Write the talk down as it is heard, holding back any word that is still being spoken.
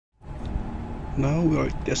Now we are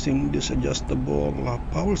testing this adjustable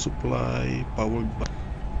power supply powered by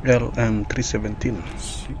LM317.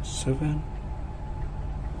 6, 7.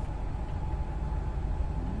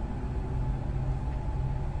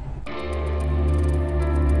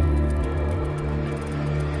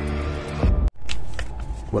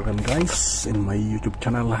 Welcome guys in my YouTube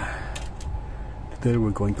channel. Today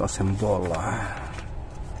we're going to assemble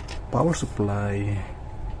power supply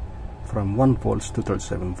from 1 volts to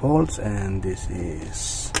 37 volts, and this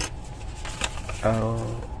is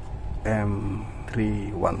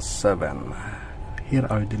LM317. Here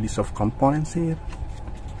are the list of components here,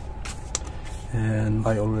 and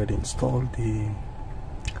I already installed the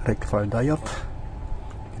rectifier diode,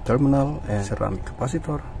 the terminal, and ceramic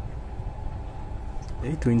capacitor.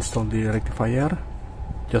 To install the rectifier,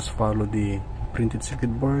 just follow the printed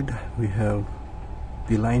circuit board. We have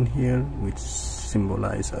the line here which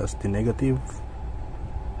symbolizes as the negative,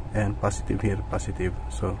 and positive here, positive.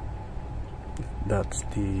 So that's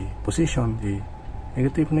the position, the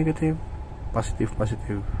negative, negative, positive,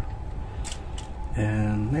 positive.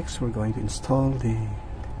 And next we're going to install the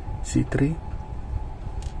C3.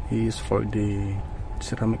 Is for the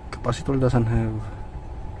ceramic capacitor, doesn't have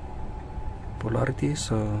polarity,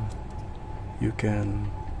 so you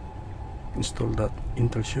can install that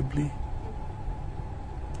interchangeably.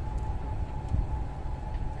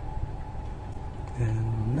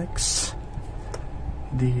 And next,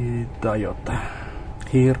 the diode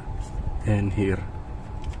here and here.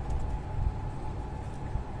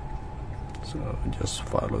 So just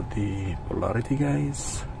follow the polarity,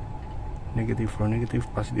 guys. Negative for negative,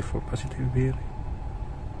 positive for positive here.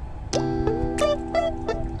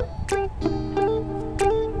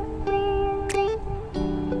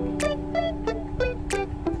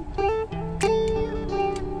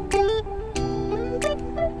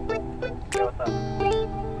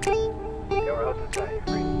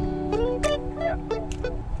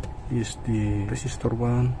 Is the resistor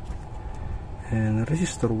 1, and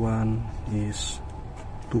resistor 1 is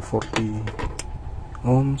 240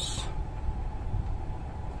 ohms.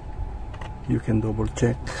 You can double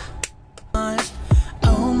check.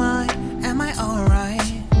 Oh my, am I alright?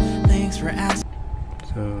 Thanks for asking.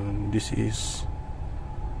 So this is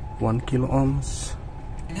 1 kilo ohms.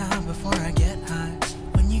 Before I get high,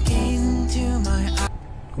 when you came to my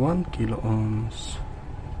 1 kilo ohms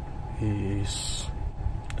is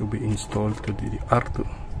to be installed to the R2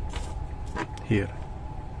 here.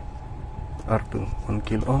 R2 1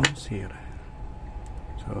 kilo ohms here.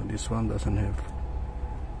 So this one doesn't have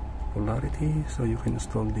polarity, so you can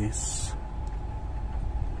install this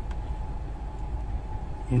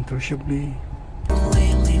interchangeably.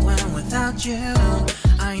 Lately when without you,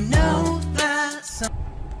 I know that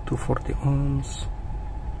 240 ohms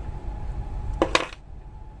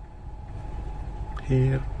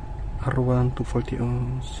here. R1 240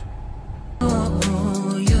 ohms.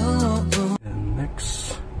 And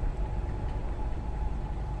next,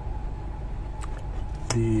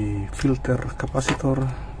 the filter capacitor,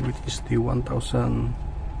 which is the 1000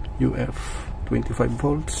 UF 25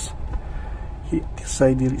 volts. This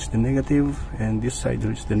side here is the negative, and this side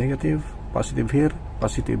here is the negative. Positive here,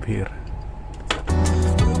 positive here.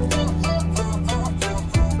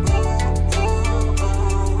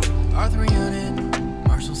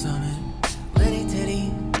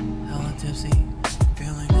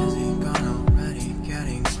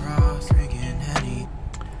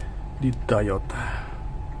 The diode,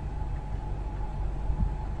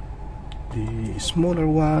 the smaller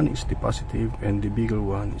one is the positive and the bigger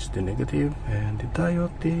one is the negative, and the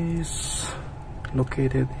diode is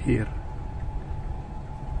located here.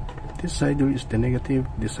 This side is the negative,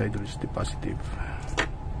 this side is the positive,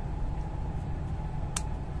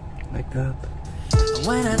 like that.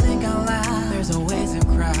 When I think out loud, there's always a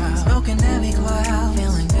crowd, smoking heavy cloud,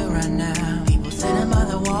 feeling good right now. People sitting by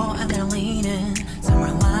the wall and they're leaning,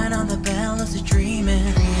 somewhere lying on the bell, lucid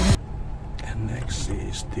dreaming. And next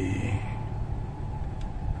is the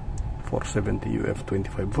 470 UF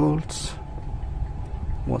 25 volts.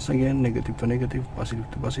 Once again, negative to negative, positive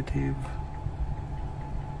to positive.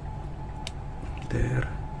 There.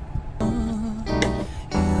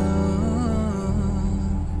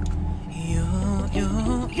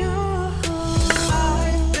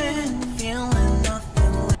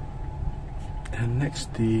 And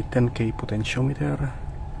next, the 10K potentiometer.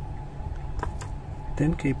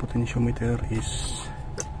 10K potentiometer is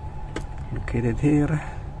located here.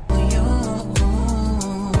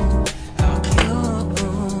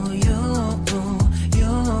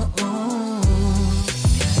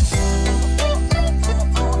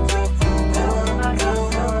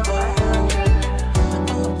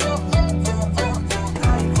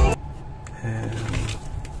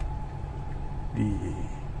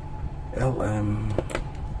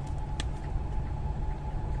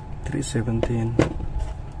 LM317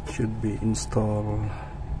 should be installed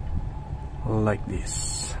like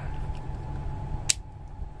this.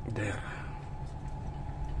 There.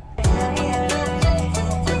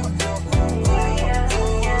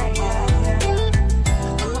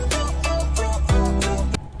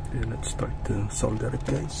 Okay, let's start to solder it,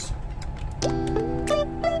 guys.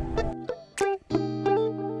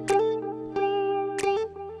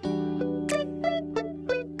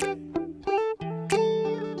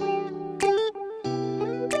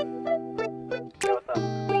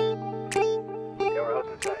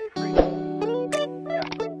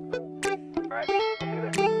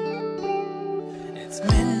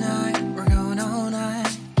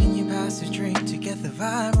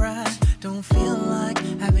 Don't feel like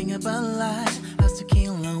having a Bud Light, plus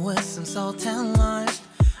tequila with some salt and lime.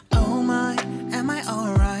 Oh my, am I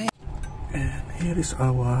alright? And here is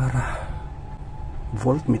our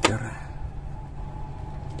voltmeter.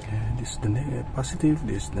 And this is the positive,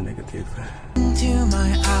 this is the negative. Into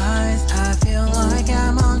my eyes, I feel like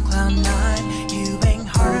I'm on cloud 9. You bang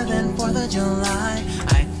harder than 4th of July.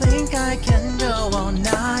 I think I can go all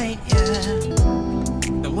night, yeah.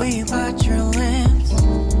 The way you bite your lips,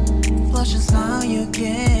 blush and smile you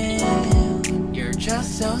give, you're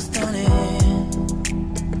just so stunning.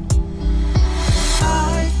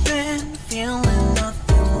 I've been feeling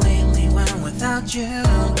nothing lately when without you.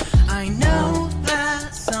 I know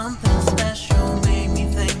that something special made me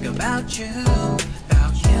think about you.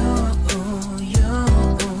 About you, you,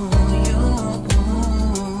 you.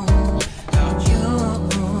 About you,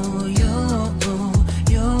 you,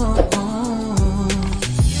 you.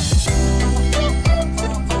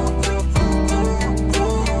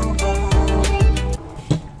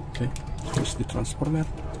 Here's the transformer.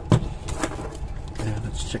 Yeah,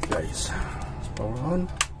 let's check, guys. Power on.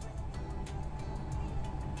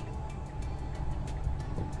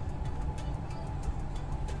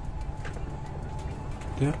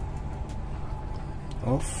 There.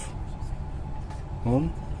 Off.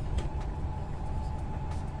 On.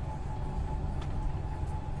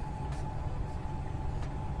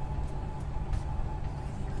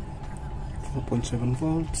 .7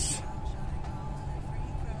 volts.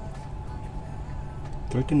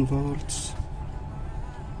 13 volts.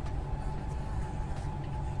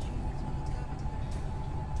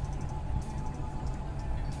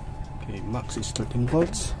 Okay, max is 13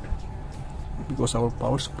 volts because our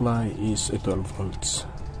power supply is 12 volts.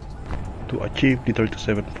 To achieve the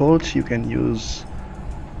 37 volts, you can use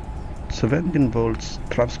 17 volts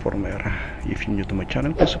transformer. If you're new to my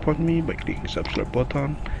channel, please support me by clicking the subscribe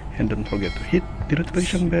button and don't forget to hit the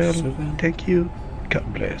notification bell. Thank you.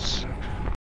 God bless.